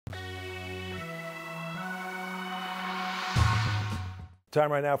Time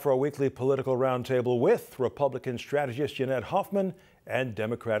right now for our weekly political roundtable with Republican strategist Jeanette Hoffman and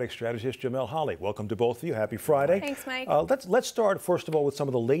Democratic strategist Jamel Holley. Welcome to both of you. Happy Friday. Thanks, Mike. Let's start, first of all, with some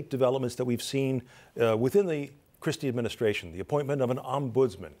of the late developments that we've seen within the Christie administration. The appointment of an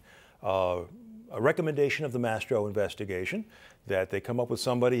ombudsman, a recommendation of the Mastro investigation that they come up with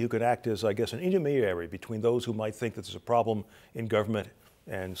somebody who could act as, I guess, an intermediary between those who might think that there's a problem in government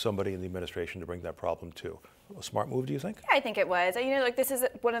and somebody in the administration to bring that problem to. A smart move, do you think? Yeah, I think it was. You know, like this is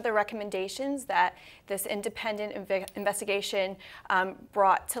one of the recommendations that this independent investigation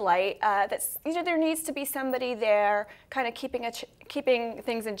brought to light. That's, you know, there needs to be somebody there, kind of keeping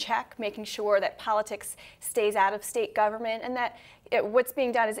things in check, making sure that politics stays out of state government, and that what's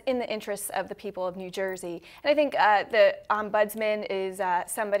being done is in the interests of the people of New Jersey. And I think the ombudsman is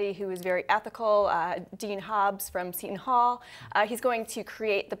somebody who is very ethical. Dean Hobbs from Seton Hall. He's going to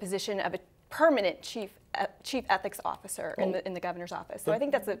create the position of a permanent chief ethics officer in the governor's office. So I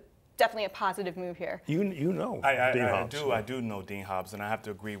think that's definitely a positive move here. You know Dean Hobbs. I do know Dean Hobbs, and I have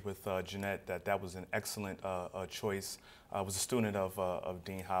to agree with Jeanette that was an excellent choice. I was a student of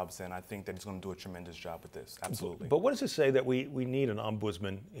Dean Hobbs, and I think that he's going to do a tremendous job with this. Absolutely. But what does it say that we need an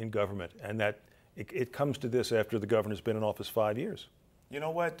ombudsman in government, and that it comes to this after the governor's been in office 5 years? You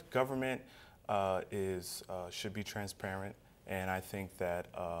know what? Government should be transparent. And I think that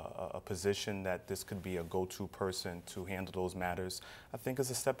a position that this could be a go-to person to handle those matters, I think is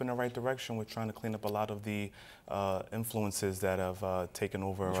a step in the right direction. We're trying to clean up a lot of the influences that have taken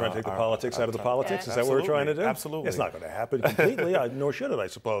over. You're trying to take the politics out of the politics? Yeah. Is that what we're trying to do? Absolutely. It's not going to happen completely, nor should it, I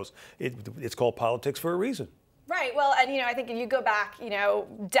suppose. It's called politics for a reason. Right. Well, and I think if you go back,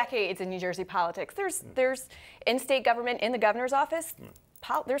 decades in New Jersey politics, there's in-state government in the governor's office.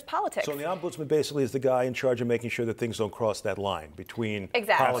 There's politics. So the ombudsman basically is the guy in charge of making sure that things don't cross that line between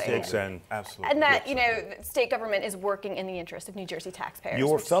politics and... Absolutely. And that, state government is working in the interest of New Jersey taxpayers.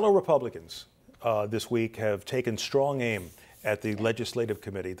 Your fellow Republicans this week have taken strong aim at the legislative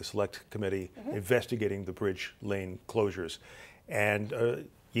committee, the select committee, investigating the bridge lane closures. And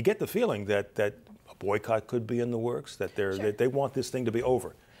you get the feeling that a boycott could be in the works, that they want this thing to be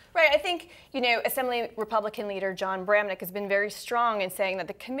over. Right. I think, Assembly Republican leader John Bramnick has been very strong in saying that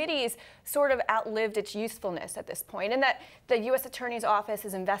the committee's sort of outlived its usefulness at this point, and that the U.S. Attorney's Office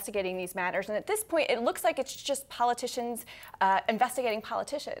is investigating these matters. And at this point, it looks like it's just politicians investigating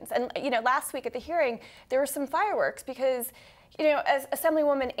politicians. And, last week at the hearing, there were some fireworks because, as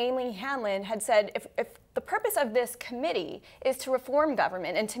Assemblywoman Amy Hanlon had said, if the purpose of this committee is to reform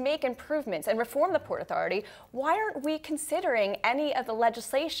government and to make improvements and reform the Port Authority, why aren't we considering any of the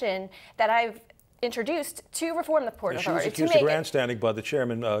legislation that I've introduced to reform the Port Authority? She was accused of grandstanding by the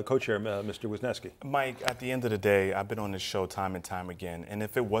chairman, co-chair, Mr. Wisniewski. Mike, at the end of the day, I've been on this show time and time again, and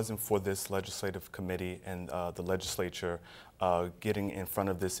if it wasn't for this legislative committee and the legislature getting in front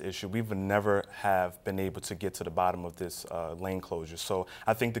of this issue, we would never have been able to get to the bottom of this lane closure. So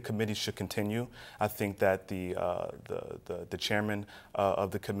I think the committee should continue. I think that the chairman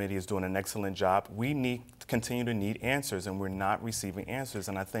of the committee is doing an excellent job. We continue to need answers, and we're not receiving answers.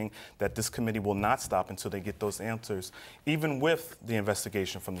 And I think that this committee will not stop until they get those answers, even with the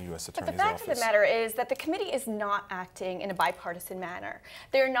investigation from the U.S. Attorney's Office. But the fact of the matter is that the committee is not acting in a bipartisan manner.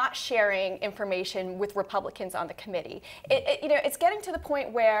 They're not sharing information with Republicans on the committee. It's getting to the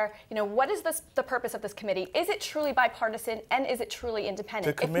point where, what is the purpose of this committee? Is it truly bipartisan, and is it truly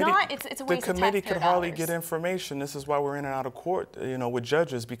independent? If not, it's a waste of taxpayer dollars. The committee could hardly get information. This is why we're in and out of court, with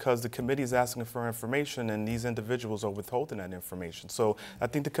judges, because the committee is asking for information, and these individuals are withholding that information. So I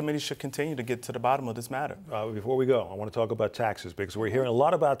think the committee should continue to get to the bottom of this matter. Before we go, I want to talk about taxes, because we're hearing a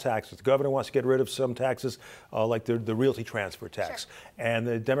lot about taxes. The governor wants to get rid of some taxes, like the realty transfer tax. Sure. And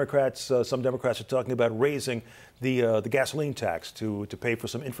the Democrats, some Democrats are talking about raising the gasoline tax to pay for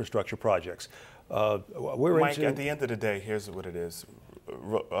some infrastructure projects. Mike, at the end of the day, here's what it is.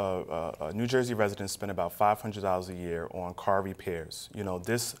 New Jersey residents spend about $500 a year on car repairs.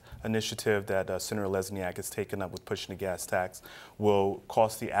 This initiative that Senator Lesniak has taken up with pushing the gas tax will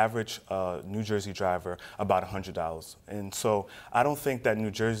cost the average New Jersey driver about $100. And so I don't think that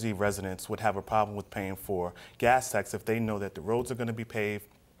New Jersey residents would have a problem with paying for gas tax if they know that the roads are going to be paved,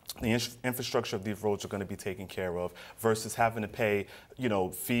 the infrastructure of these roads are going to be taken care of, versus having to pay,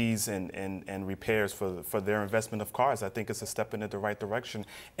 fees and repairs for their investment of cars. I think it's a step in the right direction.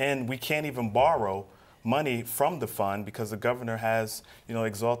 And we can't even borrow money from the fund because the governor has,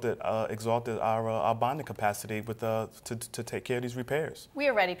 exalted our bonding capacity with to take care of these repairs. We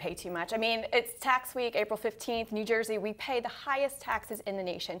already pay too much. I mean, it's tax week, April 15th, New Jersey. We pay the highest taxes in the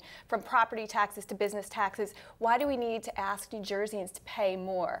nation, from property taxes to business taxes. Why do we need to ask New Jerseyans to pay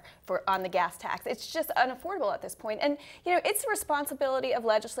more on the gas tax? It's just unaffordable at this point. And it's the responsibility of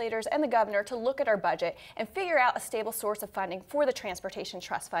legislators and the governor to look at our budget and figure out a stable source of funding for the Transportation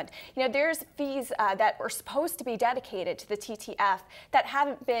Trust Fund. There's fees that were supposed to be dedicated to the TTF that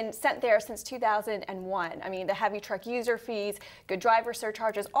haven't been sent there since 2001. I mean, the heavy truck user fees, good driver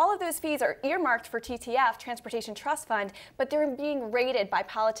surcharges, all of those fees are earmarked for TTF, Transportation Trust Fund, but they're being raided by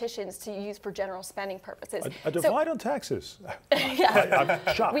politicians to use for general spending purposes. A divide on taxes. Yeah.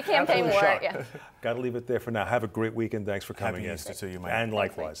 I'm shocked. We can't pay more. Yeah. Got to leave it there for now. Have a great weekend. Thanks for coming in. Happy Easter to you, Mike. And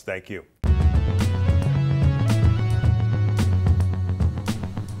likewise. Thank you.